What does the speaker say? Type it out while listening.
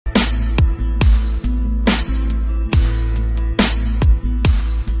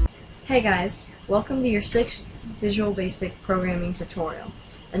Hey guys, welcome to your 6th Visual Basic Programming tutorial.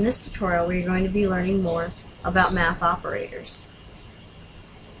 In this tutorial we're going to be learning more about math operators.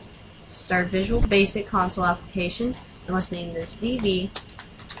 Start Visual Basic console application and let's name this VB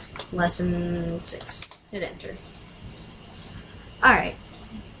Lesson 6. Hit enter. Alright,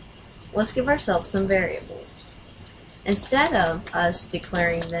 let's give ourselves some variables. Instead of us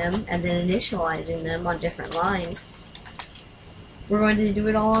declaring them and then initializing them on different lines, we're going to do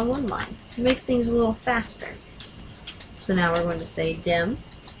it all on one line to make things a little faster. So now we're going to say dim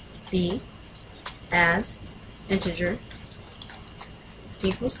b as integer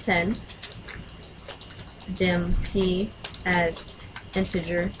equals 10, dim p as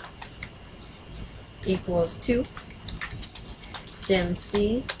integer equals 2, dim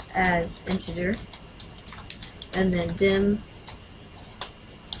c as integer, and then dim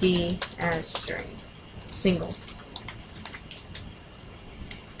d as string, single.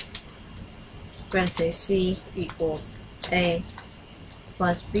 We're going to say C equals A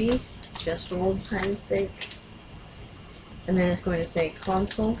plus B, just for old time's sake. And then it's going to say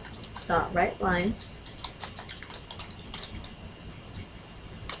console.writeLine,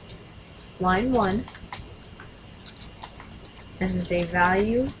 line 1, it's going to say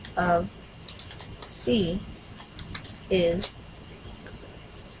value of C is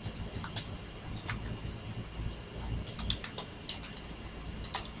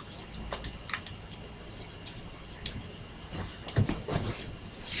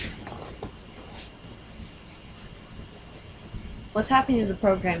what's happening to the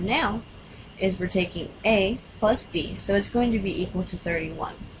program now is we're taking A plus B, so it's going to be equal to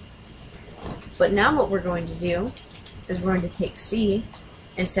 31. But now what we're going to do is we're going to take C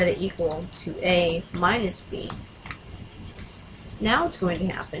and set it equal to A minus B. Now what's going to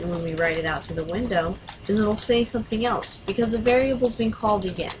happen when we write it out to the window is it'll say something else because the variable's been called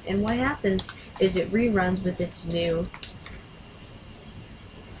again, and what happens is it reruns with its new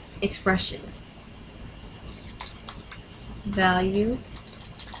expression. Value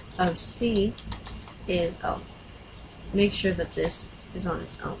of C is, make sure that this is on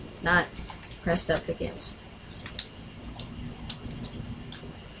its own, not pressed up against.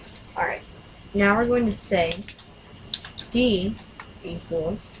 Alright, now we're going to say D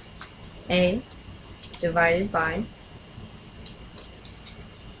equals A divided by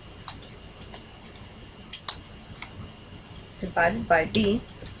B.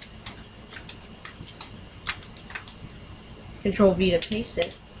 Control V to paste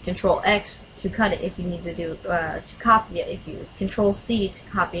it, Control X to cut it if you need to do to copy it. If you Control C to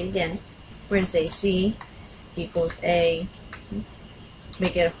copy it again, we're going to say C equals A.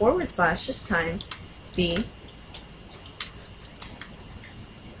 Make it a forward slash this time. B.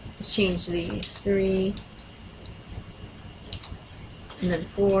 Let's change these 3 and then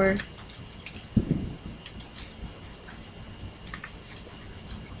 4.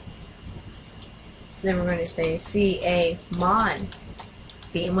 Then we're going to say CA mod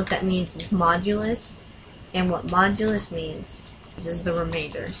B, and what that means is modulus, and what modulus means is the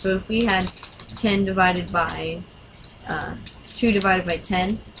remainder. So if we had 10 divided by 2 divided by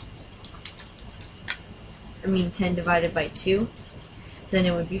 10, 10 divided by 2, then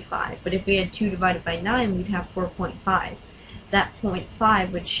it would be 5. But if we had 2 divided by 9, we'd have 4.5. That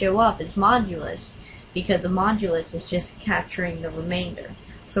 0.5 would show up as modulus because the modulus is just capturing the remainder.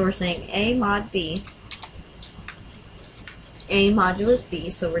 So we're saying A mod B, A modulus B,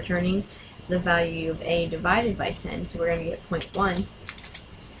 so returning the value of A divided by 10, so we're going to get 0.1.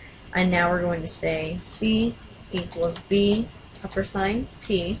 And now we're going to say C equals B upper sign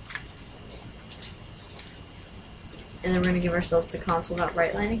P, and then we're going to give ourselves the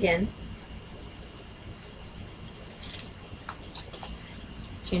console.writeLine again.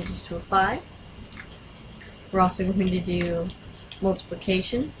 Change this to a 5. We're also going to do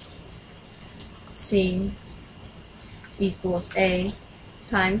multiplication. C equals A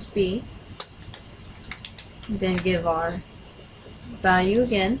times B. Then give our value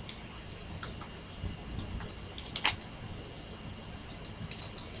again.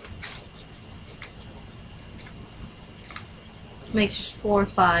 Makes 4,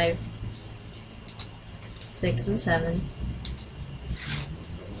 5, 6, and 7.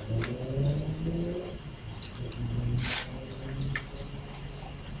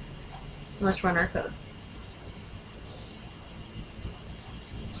 Let's run our code.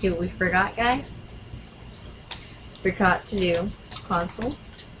 See what we forgot, guys? Forgot to do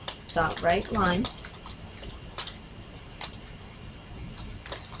console.writeLine.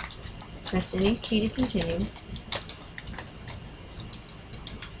 Press any key to continue.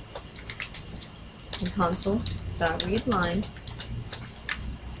 And console.readLine.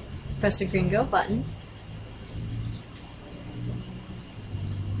 Press the green go button.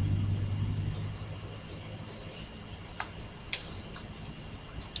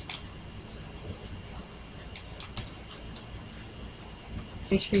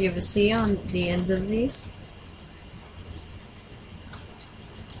 Make sure you have a C on the ends of these.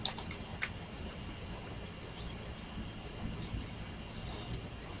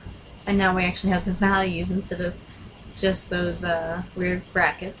 And now we actually have the values instead of just those weird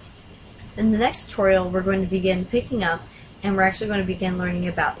brackets. In the next tutorial, we're going to begin picking up, and we're actually going to begin learning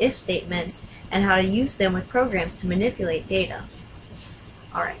about if statements and how to use them with programs to manipulate data.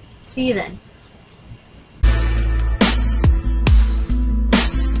 Alright, see you then.